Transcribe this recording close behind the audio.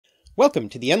Welcome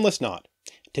to The Endless Knot.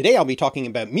 Today I'll be talking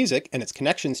about music and its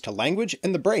connections to language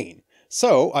and the brain.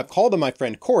 So I've called on my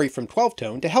friend Corey from 12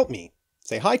 Tone to help me.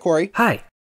 Say hi, Corey. Hi.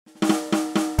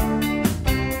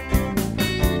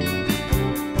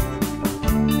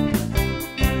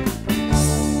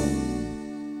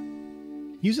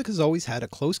 Music has always had a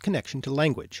close connection to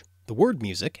language. The word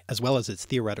music, as well as its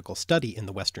theoretical study in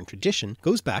the Western tradition,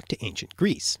 goes back to ancient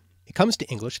Greece. It comes to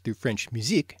English through French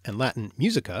musique and Latin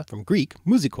musica from Greek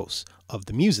musikos, of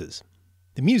the Muses.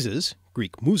 The Muses,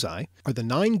 Greek musai, are the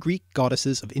 9 Greek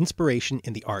goddesses of inspiration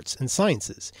in the arts and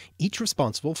sciences, each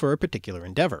responsible for a particular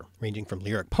endeavour, ranging from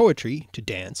lyric poetry to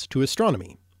dance to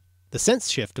astronomy. The sense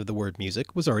shift of the word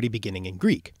music was already beginning in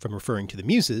Greek, from referring to the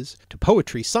Muses, to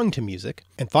poetry sung to music,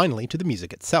 and finally to the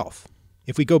music itself.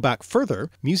 If we go back further,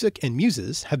 music and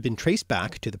muses have been traced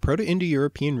back to the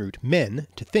Proto-Indo-European root men,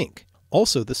 to think,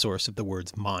 also the source of the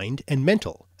words mind and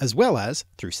mental, as well as,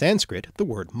 through Sanskrit, the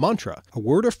word mantra, a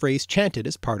word or phrase chanted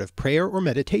as part of prayer or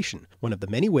meditation, one of the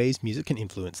many ways music can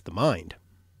influence the mind.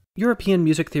 European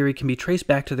music theory can be traced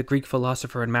back to the Greek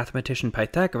philosopher and mathematician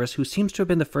Pythagoras, who seems to have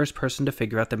been the first person to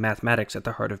figure out the mathematics at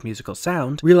the heart of musical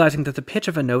sound, realizing that the pitch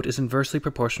of a note is inversely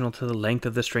proportional to the length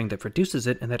of the string that produces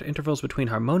it, and that intervals between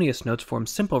harmonious notes form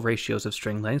simple ratios of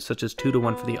string length, such as 2 to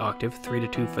 1 for the octave, 3 to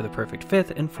 2 for the perfect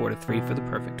fifth, and 4 to 3 for the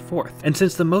perfect fourth. And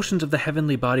since the motions of the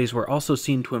heavenly bodies were also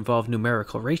seen to involve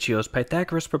numerical ratios,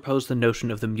 Pythagoras proposed the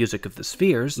notion of the music of the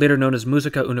spheres, later known as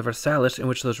musica universalis, in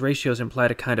which those ratios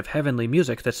implied a kind of heavenly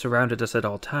music that surrounded us at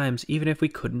all times, even if we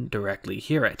couldn't directly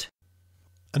hear it.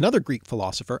 Another Greek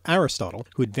philosopher, Aristotle,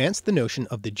 who advanced the notion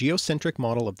of the geocentric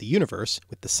model of the universe,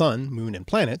 with the sun, moon, and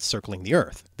planets circling the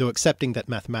earth, though accepting that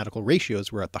mathematical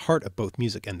ratios were at the heart of both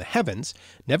music and the heavens,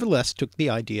 nevertheless took the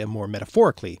idea more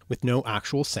metaphorically, with no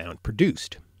actual sound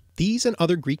produced. These and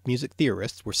other Greek music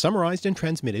theorists were summarized and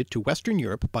transmitted to Western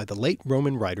Europe by the late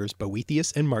Roman writers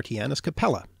Boethius and Martianus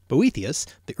Capella. Boethius,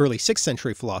 the early 6th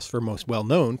century philosopher most well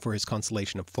known for his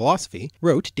Consolation of Philosophy,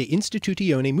 wrote De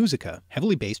Institutione Musica,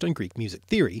 heavily based on Greek music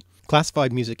theory,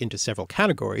 classified music into several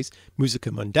categories, musica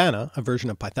mundana, a version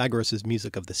of Pythagoras'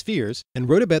 music of the spheres, and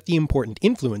wrote about the important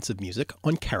influence of music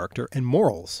on character and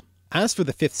morals. As for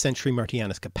the 5th century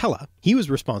Martianus Capella, he was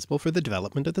responsible for the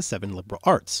development of the 7 liberal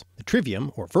arts, the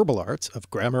trivium, or verbal arts, of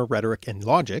grammar, rhetoric, and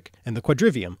logic, and the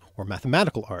quadrivium, or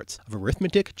mathematical arts, of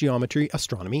arithmetic, geometry,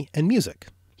 astronomy, and music.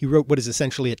 He wrote what is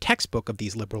essentially a textbook of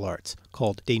these liberal arts,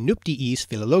 called De Nuptiis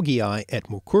Philologiae et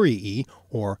Mercurii,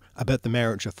 or About the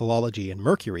Marriage of Philology and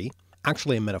Mercury,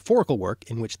 actually a metaphorical work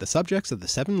in which the subjects of the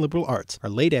 7 liberal arts are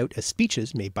laid out as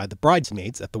speeches made by the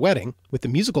bridesmaids at the wedding, with the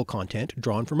musical content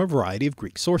drawn from a variety of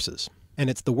Greek sources. And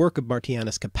it's the work of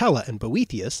Martianus Capella and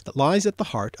Boethius that lies at the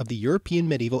heart of the European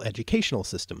medieval educational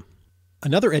system.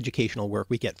 Another educational work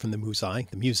we get from the Musai,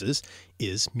 the Muses,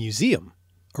 is museum.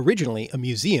 Originally, a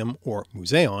museum, or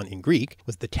museon in Greek,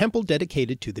 was the temple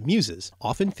dedicated to the Muses,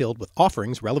 often filled with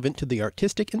offerings relevant to the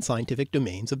artistic and scientific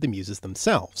domains of the Muses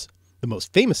themselves, the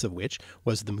most famous of which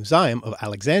was the Museum of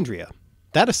Alexandria.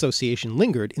 That association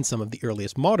lingered in some of the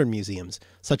earliest modern museums,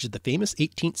 such as the famous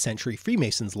 18th century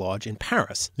Freemasons' lodge in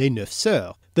Paris, Les Neuf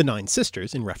Sœurs, the 9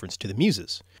 Sisters in reference to the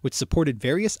Muses, which supported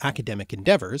various academic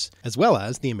endeavours, as well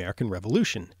as the American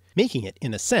Revolution, making it,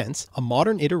 in a sense, a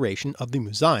modern iteration of the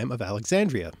Museum of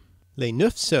Alexandria. Les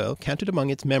Neuf Sœurs counted among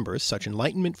its members such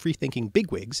Enlightenment free-thinking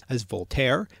bigwigs as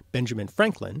Voltaire, Benjamin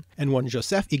Franklin, and one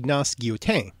Joseph Ignace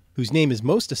Guillotin, whose name is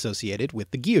most associated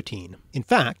with the guillotine. In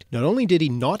fact, not only did he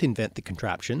not invent the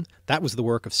contraption, that was the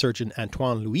work of surgeon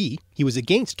Antoine Louis, he was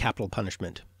against capital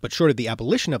punishment. But short of the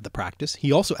abolition of the practice, he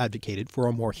also advocated for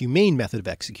a more humane method of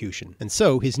execution, and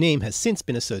so his name has since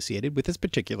been associated with this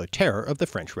particular terror of the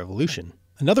French Revolution.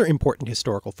 Another important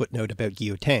historical footnote about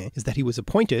Guillotin is that he was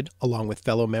appointed, along with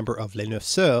fellow member of Les Neuf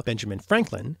Sœurs Benjamin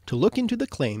Franklin, to look into the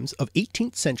claims of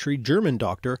 18th century German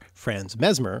doctor Franz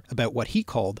Mesmer about what he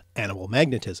called animal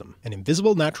magnetism, an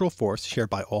invisible natural force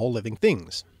shared by all living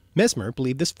things. Mesmer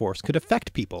believed this force could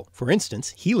affect people, for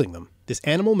instance, healing them. This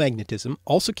animal magnetism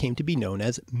also came to be known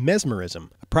as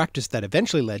mesmerism, a practice that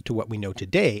eventually led to what we know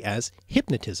today as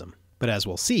hypnotism. But as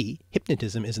we'll see,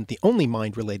 hypnotism isn't the only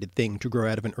mind-related thing to grow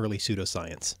out of an early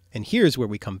pseudoscience. And here's where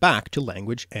we come back to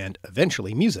language and,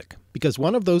 eventually, music. Because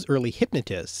one of those early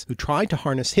hypnotists who tried to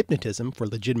harness hypnotism for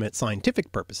legitimate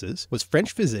scientific purposes was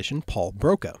French physician Paul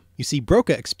Broca. You see,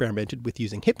 Broca experimented with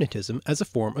using hypnotism as a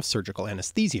form of surgical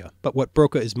anesthesia. But what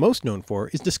Broca is most known for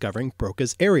is discovering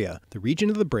Broca's area, the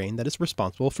region of the brain that is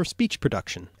responsible for speech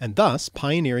production, and thus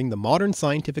pioneering the modern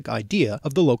scientific idea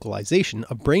of the localization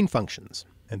of brain functions.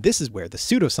 And this is where the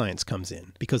pseudoscience comes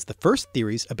in, because the first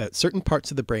theories about certain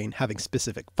parts of the brain having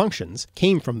specific functions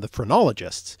came from the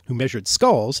phrenologists, who measured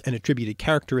skulls and attributed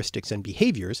characteristics and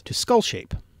behaviours to skull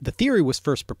shape. The theory was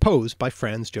first proposed by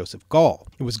Franz Joseph Gall.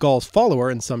 It was Gall's follower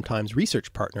and sometimes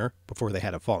research partner, before they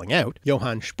had a falling out,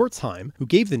 Johann Spurzheim, who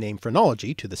gave the name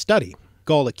phrenology to the study.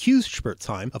 Gall accused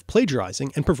Spurzheim of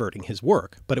plagiarizing and perverting his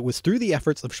work, but it was through the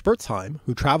efforts of Spurzheim,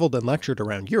 who travelled and lectured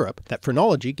around Europe, that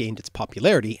phrenology gained its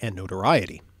popularity and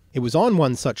notoriety. It was on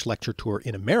one such lecture tour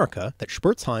in America that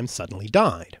Spurzheim suddenly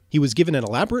died. He was given an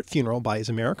elaborate funeral by his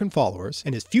American followers,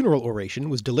 and his funeral oration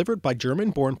was delivered by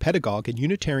German-born pedagogue and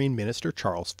Unitarian minister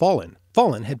Charles Follin.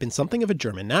 Follin had been something of a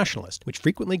German nationalist, which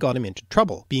frequently got him into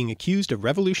trouble, being accused of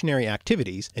revolutionary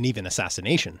activities and even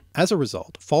assassination. As a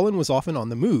result, Follin was often on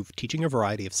the move, teaching a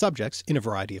variety of subjects in a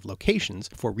variety of locations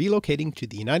before relocating to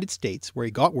the United States, where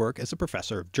he got work as a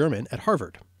professor of German at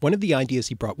Harvard. One of the ideas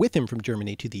he brought with him from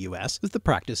Germany to the US was the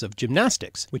practice of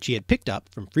gymnastics, which he had picked up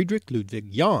from Friedrich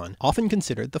Ludwig Jahn, often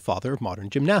considered the father of modern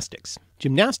gymnastics.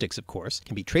 Gymnastics, of course,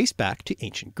 can be traced back to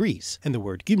ancient Greece, and the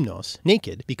word gymnos,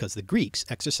 naked, because the Greeks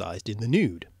exercised in the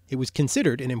nude. It was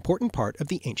considered an important part of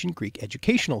the ancient Greek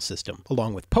educational system,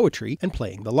 along with poetry and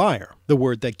playing the lyre, the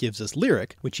word that gives us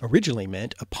lyric, which originally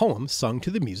meant a poem sung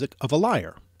to the music of a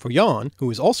lyre. For Jahn, who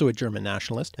was also a German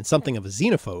nationalist and something of a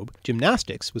xenophobe,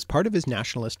 gymnastics was part of his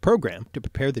nationalist program to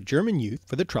prepare the German youth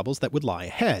for the troubles that would lie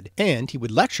ahead, and he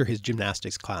would lecture his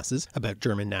gymnastics classes about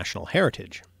German national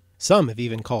heritage. Some have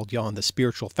even called Jahn the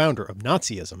spiritual founder of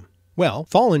Nazism. Well,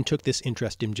 Follin took this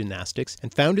interest in gymnastics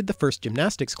and founded the first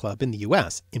gymnastics club in the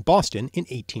US, in Boston, in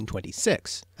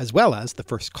 1826, as well as the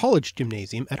first college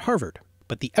gymnasium at Harvard.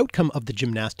 But the outcome of the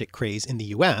gymnastic craze in the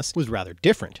US was rather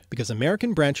different, because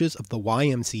American branches of the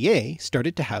YMCA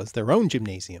started to house their own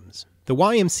gymnasiums. The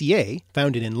YMCA,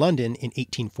 founded in London in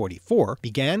 1844,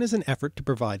 began as an effort to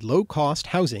provide low-cost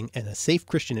housing and a safe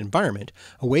Christian environment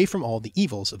away from all the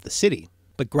evils of the city.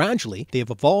 But gradually they have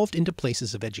evolved into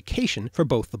places of education for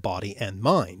both the body and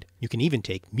mind. You can even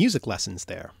take music lessons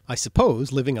there. I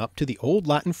suppose living up to the old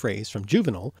Latin phrase from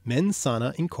Juvenal, mens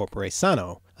sana in corpore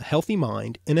sano, a healthy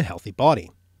mind in a healthy body.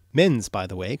 Mens, by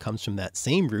the way, comes from that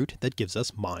same root that gives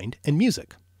us mind and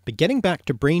music. But getting back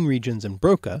to brain regions and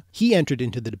Broca, he entered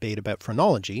into the debate about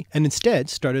phrenology and instead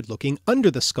started looking under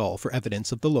the skull for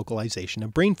evidence of the localization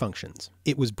of brain functions.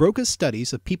 It was Broca's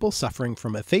studies of people suffering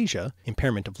from aphasia,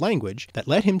 impairment of language, that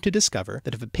led him to discover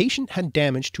that if a patient had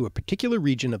damage to a particular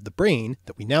region of the brain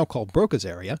that we now call Broca's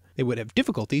area, they would have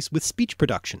difficulties with speech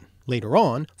production. Later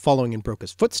on, following in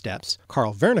Broca's footsteps,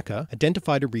 Carl Wernicke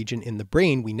identified a region in the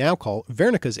brain we now call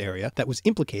Wernicke's area that was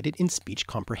implicated in speech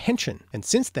comprehension, and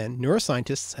since then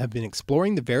neuroscientists have been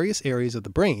exploring the various areas of the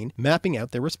brain, mapping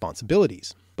out their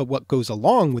responsibilities. But what goes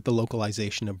along with the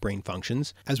localization of brain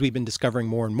functions, as we've been discovering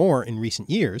more and more in recent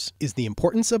years, is the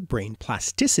importance of brain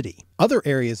plasticity. Other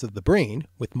areas of the brain,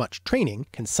 with much training,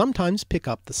 can sometimes pick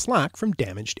up the slack from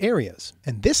damaged areas.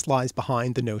 And this lies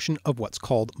behind the notion of what's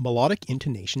called melodic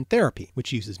intonation therapy,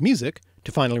 which uses music,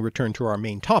 to finally return to our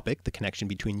main topic, the connection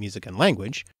between music and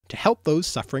language, to help those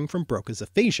suffering from Broca's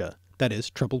aphasia, that is,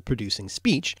 trouble producing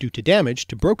speech due to damage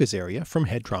to Broca's area from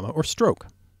head trauma or stroke.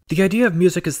 The idea of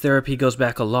music as therapy goes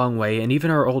back a long way, and even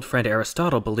our old friend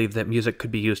Aristotle believed that music could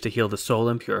be used to heal the soul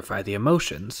and purify the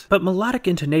emotions. But melodic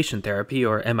intonation therapy,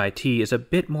 or MIT, is a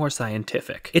bit more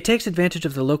scientific. It takes advantage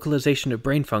of the localization of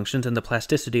brain functions and the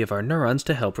plasticity of our neurons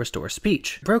to help restore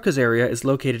speech. Broca's area is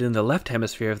located in the left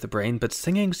hemisphere of the brain, but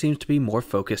singing seems to be more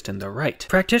focused in the right.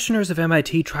 Practitioners of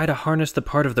MIT try to harness the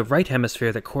part of the right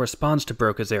hemisphere that corresponds to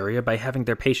Broca's area by having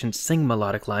their patients sing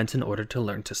melodic lines in order to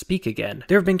learn to speak again.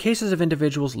 There have been cases of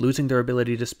individuals losing their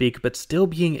ability to speak but still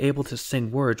being able to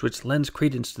sing words, which lends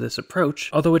credence to this approach,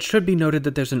 although it should be noted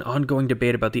that there's an ongoing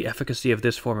debate about the efficacy of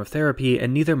this form of therapy,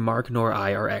 and neither Mark nor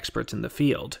I are experts in the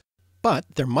field. But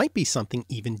there might be something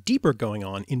even deeper going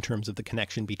on in terms of the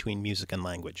connection between music and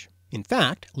language. In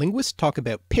fact, linguists talk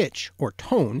about pitch, or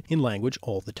tone, in language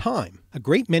all the time. A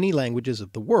great many languages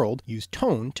of the world use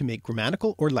tone to make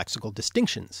grammatical or lexical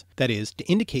distinctions, that is, to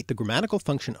indicate the grammatical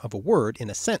function of a word in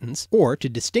a sentence, or to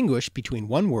distinguish between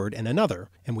one word and another,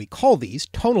 and we call these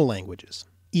tonal languages.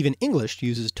 Even English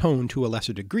uses tone to a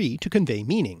lesser degree to convey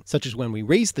meaning, such as when we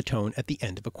raise the tone at the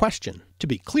end of a question. To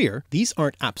be clear, these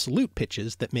aren't absolute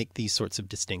pitches that make these sorts of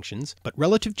distinctions, but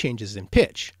relative changes in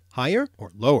pitch, higher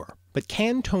or lower. But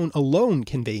can tone alone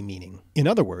convey meaning? In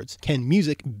other words, can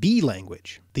music be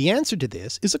language? The answer to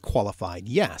this is a qualified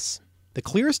yes. The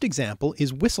clearest example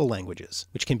is whistle languages,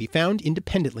 which can be found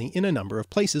independently in a number of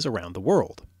places around the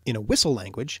world. In a whistle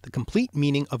language, the complete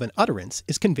meaning of an utterance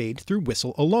is conveyed through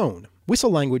whistle alone.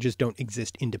 Whistle languages don't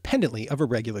exist independently of a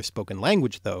regular spoken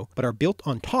language though, but are built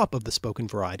on top of the spoken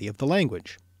variety of the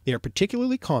language. They are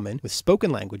particularly common with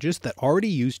spoken languages that already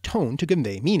use tone to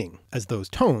convey meaning, as those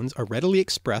tones are readily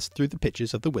expressed through the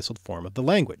pitches of the whistled form of the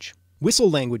language.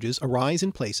 Whistle languages arise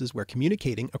in places where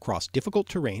communicating across difficult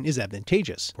terrain is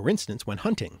advantageous, for instance when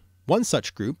hunting. One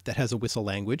such group that has a whistle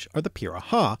language are the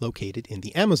Piraha, located in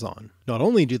the Amazon. Not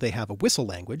only do they have a whistle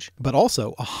language, but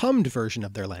also a hummed version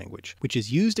of their language, which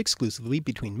is used exclusively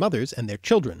between mothers and their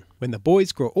children. When the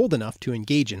boys grow old enough to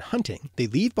engage in hunting, they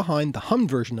leave behind the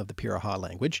hummed version of the Piraha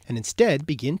language and instead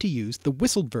begin to use the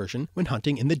whistled version when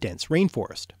hunting in the dense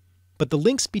rainforest. But the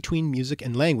links between music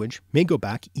and language may go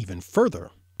back even further.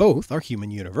 Both are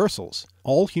human universals.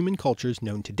 All human cultures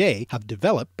known today have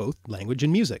developed both language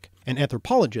and music, and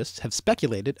anthropologists have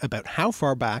speculated about how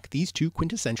far back these two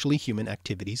quintessentially human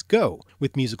activities go,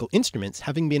 with musical instruments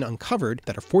having been uncovered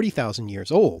that are 40,000 years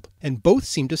old, and both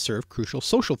seem to serve crucial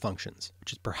social functions,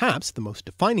 which is perhaps the most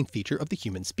defining feature of the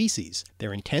human species,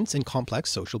 their intense and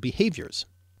complex social behaviors.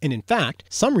 And in fact,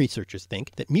 some researchers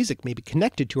think that music may be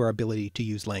connected to our ability to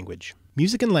use language.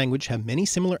 Music and language have many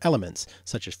similar elements,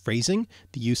 such as phrasing,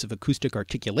 the use of acoustic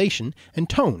articulation, and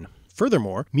tone.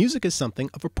 Furthermore, music is something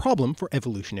of a problem for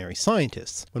evolutionary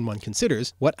scientists, when one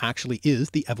considers what actually is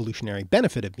the evolutionary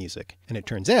benefit of music, and it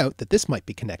turns out that this might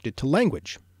be connected to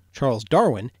language. Charles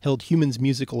Darwin held humans'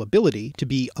 musical ability to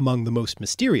be among the most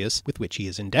mysterious with which he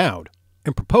is endowed,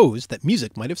 and proposed that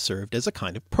music might have served as a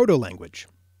kind of proto-language.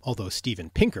 Although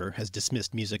Steven Pinker has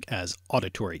dismissed music as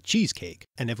auditory cheesecake,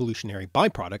 an evolutionary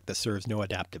byproduct that serves no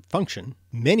adaptive function,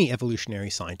 many evolutionary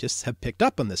scientists have picked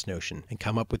up on this notion and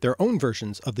come up with their own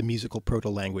versions of the musical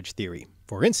proto-language theory.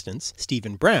 For instance,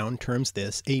 Stephen Brown terms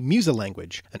this a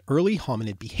musa-language, an early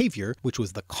hominid behavior which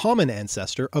was the common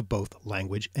ancestor of both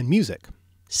language and music.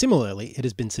 Similarly, it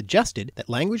has been suggested that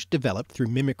language developed through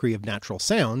mimicry of natural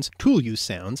sounds, tool-use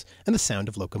sounds, and the sound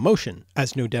of locomotion,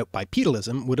 as no doubt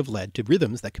bipedalism would have led to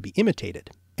rhythms that could be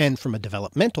imitated. And from a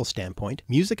developmental standpoint,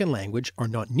 music and language are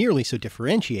not nearly so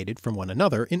differentiated from one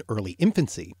another in early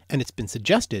infancy, and it's been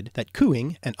suggested that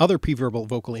cooing and other preverbal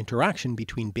vocal interaction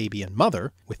between baby and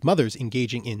mother, with mothers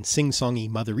engaging in sing-songy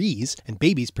motherese and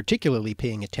babies particularly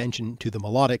paying attention to the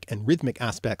melodic and rhythmic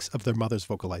aspects of their mother's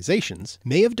vocalizations,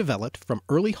 may have developed from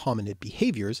early hominid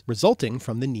behaviors resulting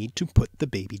from the need to put the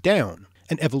baby down,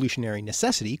 an evolutionary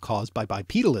necessity caused by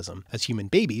bipedalism, as human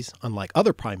babies, unlike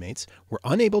other primates, were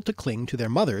unable to cling to their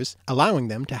mothers, allowing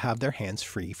them to have their hands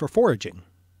free for foraging.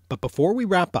 But before we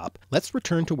wrap up, let's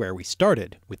return to where we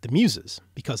started, with the Muses,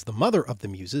 because the mother of the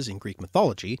Muses in Greek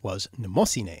mythology was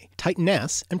Mnemosyne,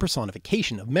 Titaness and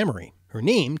personification of memory. Her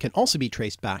name can also be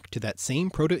traced back to that same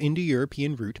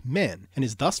Proto-Indo-European root men, and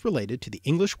is thus related to the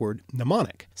English word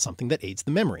mnemonic, something that aids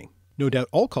the memory. No doubt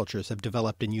all cultures have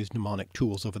developed and used mnemonic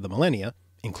tools over the millennia,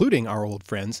 including our old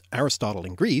friends Aristotle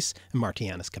in Greece and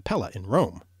Martianus Capella in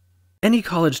Rome. Any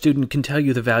college student can tell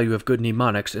you the value of good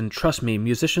mnemonics, and trust me,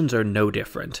 musicians are no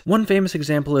different. One famous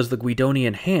example is the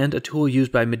Guidonian hand, a tool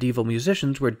used by medieval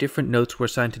musicians where different notes were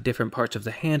assigned to different parts of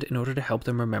the hand in order to help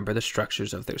them remember the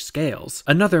structures of their scales.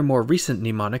 Another more recent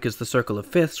mnemonic is the Circle of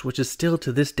Fifths, which is still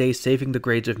to this day saving the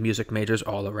grades of music majors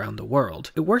all around the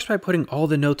world. It works by putting all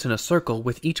the notes in a circle,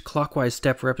 with each clockwise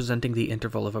step representing the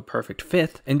interval of a perfect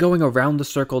fifth, and going around the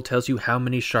circle tells you how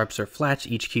many sharps or flats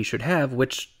each key should have,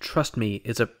 which, trust me,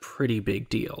 is a pretty big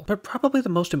deal. But probably the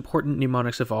most important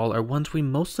mnemonics of all are ones we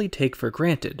mostly take for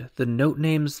granted, the note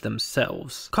names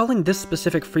themselves. Calling this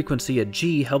specific frequency a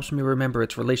G helps me remember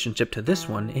its relationship to this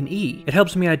one, an E. It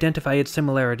helps me identify its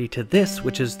similarity to this,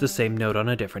 which is the same note on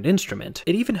a different instrument.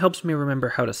 It even helps me remember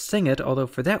how to sing it, although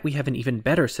for that we have an even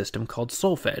better system called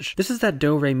solfege. This is that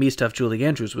do-re-mi stuff Julie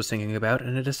Andrews was singing about,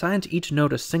 and it assigns each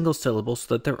note a single syllable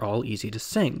so that they're all easy to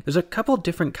sing. There's a couple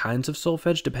different kinds of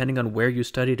solfege depending on where you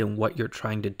studied and what you're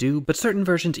trying to do, but certain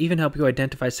versions even help you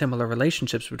identify similar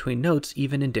relationships between notes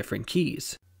even in different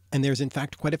keys. And there's in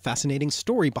fact quite a fascinating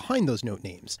story behind those note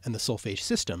names and the solfege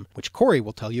system, which Corey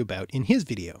will tell you about in his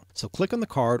video. So click on the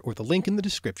card or the link in the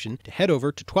description to head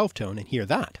over to 12tone and hear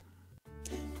that.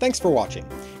 Thanks for watching.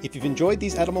 If you've enjoyed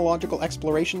these etymological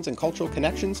explorations and cultural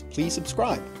connections, please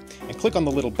subscribe, and click on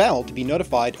the little bell to be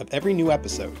notified of every new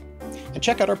episode. And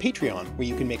check out our Patreon, where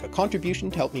you can make a contribution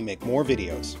to help me make more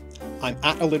videos. I'm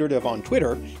 @alliterative on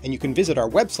Twitter, and you can visit our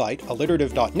website,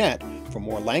 alliterative.net, for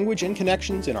more language and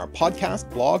connections in our podcast,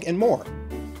 blog, and more.